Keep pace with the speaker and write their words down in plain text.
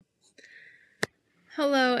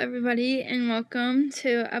Hello, everybody, and welcome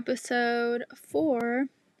to episode 4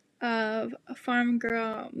 of Farm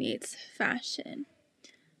Girl Meets Fashion.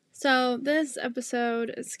 So, this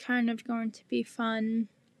episode is kind of going to be fun.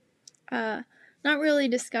 Not really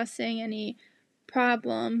discussing any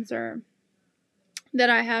problems or that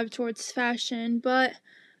I have towards fashion, but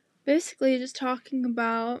basically just talking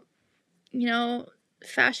about,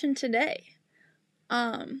 fashion today.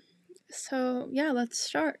 So yeah, let's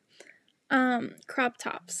start. Crop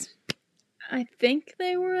tops. I think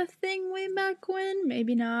they were a thing way back when,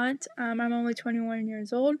 maybe not. I'm only 21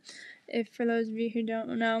 years old, if for those of you who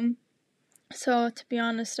don't know. So, to be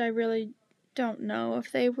honest, I really don't know if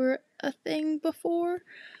they were a thing before.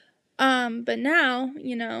 But now,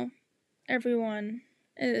 everyone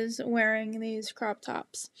is wearing these crop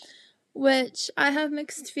tops, which I have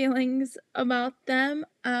mixed feelings about them.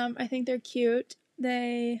 I think they're cute.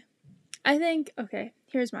 Okay,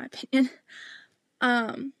 here's my opinion.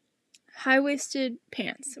 High-waisted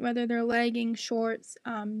pants, whether they're leggings, shorts,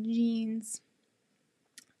 jeans,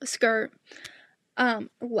 a skirt,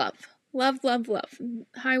 love.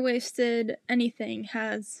 High-waisted anything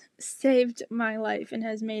has saved my life and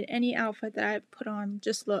has made any outfit that I've put on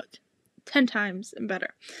just look 10 times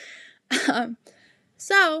better.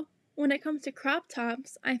 So, when it comes to crop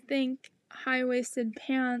tops, I think high-waisted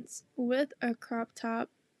pants with a crop top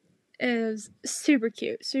is super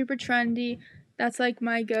cute, super trendy. That's like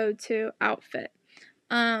my go-to outfit.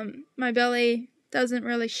 My belly doesn't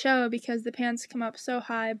really show because the pants come up so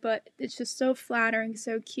high, but it's just so flattering,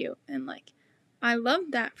 so cute, and I love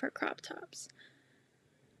that for crop tops.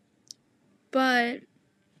 But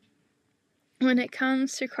when it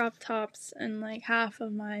comes to crop tops and half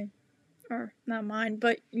of or not mine,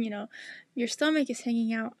 but your stomach is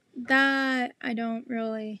hanging out, that I don't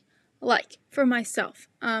really like for myself.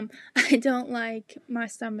 I don't like my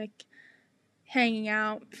stomach hanging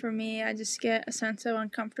out. For me, I just get a sense of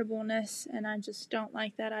uncomfortableness, and I just don't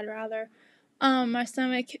like that. I'd rather my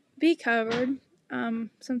stomach be covered.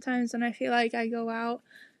 Sometimes when I feel like I go out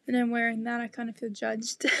and I'm wearing that, I kind of feel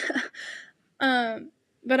judged.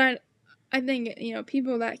 But I think,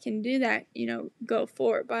 people that can do that, go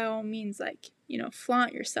for it by all means,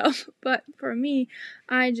 flaunt yourself. But for me,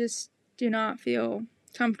 I just do not feel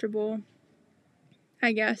comfortable,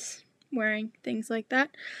 I guess, wearing things like that.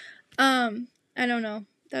 I don't know.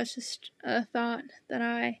 That's just a thought that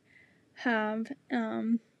I have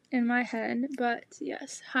in my head. But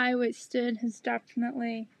yes, high-waisted has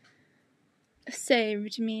definitely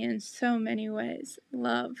saved me in so many ways.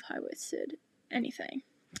 Love high-waisted anything.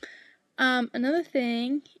 Another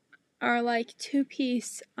thing are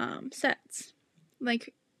two-piece sets,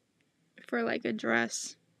 for a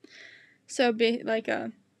dress. So be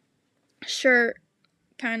a shirt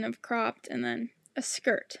kind of cropped and then a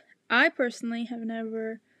skirt. I personally have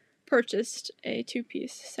never purchased a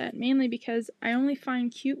two-piece set, mainly because I only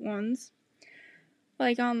find cute ones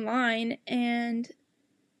online, and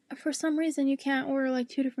for some reason you can't order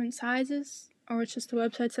two different sizes, or it's just the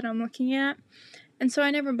websites that I'm looking at, and so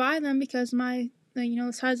I never buy them because the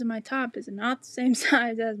size of my top is not the same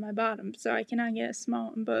size as my bottom, so I cannot get a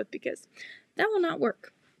small in both because that will not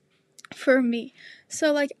work for me.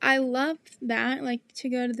 So I love that, to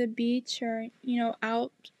go to the beach or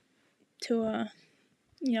out to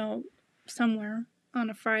somewhere on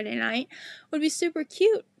a Friday night would be super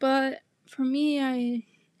cute. But for me, I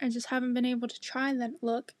just haven't been able to try that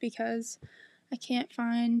look because I can't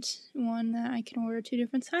find one that I can order two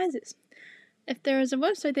different sizes. If there is a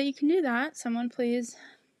website that you can do that, someone please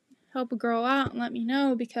help a girl out and let me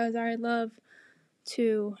know, because I'd love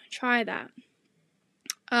to try that.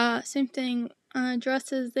 Same thing,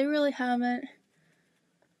 dresses, they really haven't,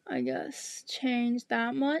 I guess, changed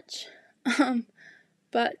that much.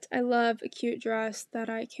 But I love a cute dress that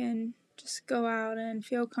I can just go out and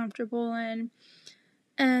feel comfortable in.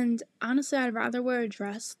 And honestly, I'd rather wear a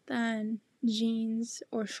dress than jeans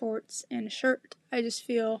or shorts and a shirt. I just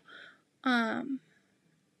feel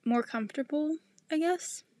more comfortable, I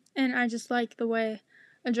guess. And I just like the way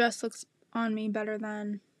a dress looks on me better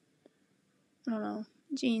than, I don't know,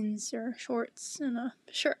 jeans or shorts and a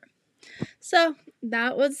shirt. So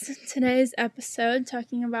that was today's episode,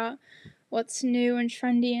 talking about what's new and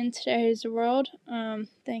trendy in today's world.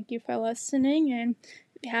 Thank you for listening, and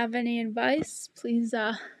if you have any advice, please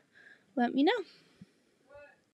let me know.